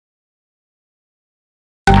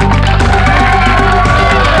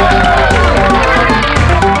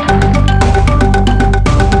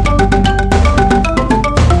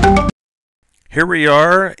Here we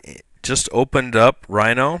are, just opened up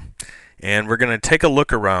Rhino, and we're going to take a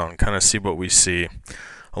look around, kind of see what we see.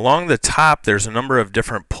 Along the top, there's a number of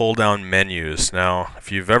different pull-down menus. Now, if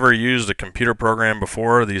you've ever used a computer program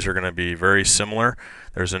before, these are going to be very similar.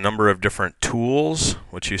 There's a number of different tools,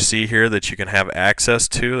 which you see here, that you can have access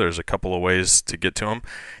to. There's a couple of ways to get to them,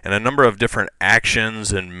 and a number of different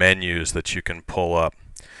actions and menus that you can pull up.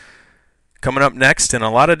 Coming up next, in a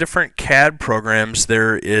lot of different CAD programs,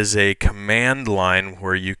 there is a command line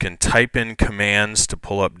where you can type in commands to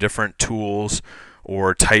pull up different tools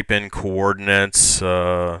or type in coordinates,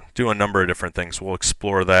 do a number of different things. We'll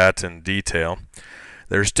explore that in detail.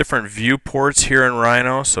 There's different viewports here in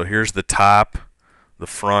Rhino. So here's the top, the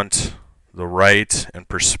front, the right, and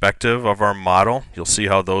perspective of our model. You'll see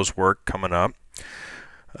how those work coming up.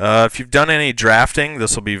 If you've done any drafting,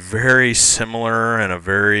 this will be very similar and a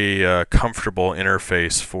very comfortable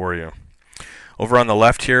interface for you. Over on the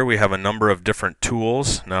left here, we have a number of different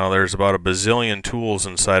tools. Now, there's about a bazillion tools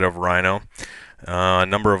inside of Rhino, a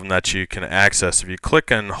number of them that you can access. If you click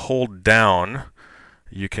and hold down,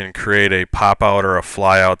 you can create a pop-out or a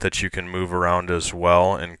flyout that you can move around as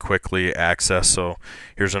well and quickly access. So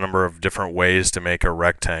here's a number of different ways to make a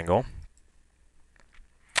rectangle.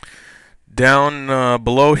 Down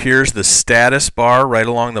below here's the status bar right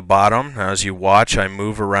along the bottom. Now, as you watch, I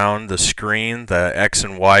move around the screen. The X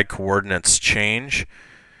and Y coordinates change.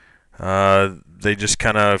 They just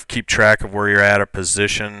kind of keep track of where you're at, a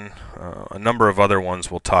position. A number of other ones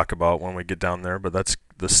we'll talk about when we get down there, but that's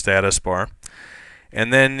the status bar.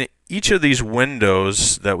 And then each of these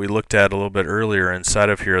windows that we looked at a little bit earlier inside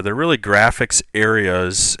of here, they're really graphics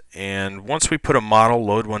areas, and once we put a model,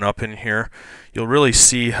 load one up in here, you'll really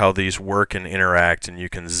see how these work and interact, and you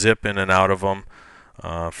can zip in and out of them.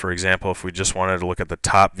 For example, if we just wanted to look at the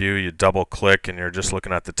top view, you double click and you're just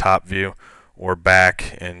looking at the top view, or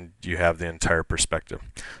back and you have the entire perspective.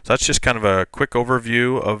 So that's just kind of a quick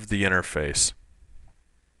overview of the interface.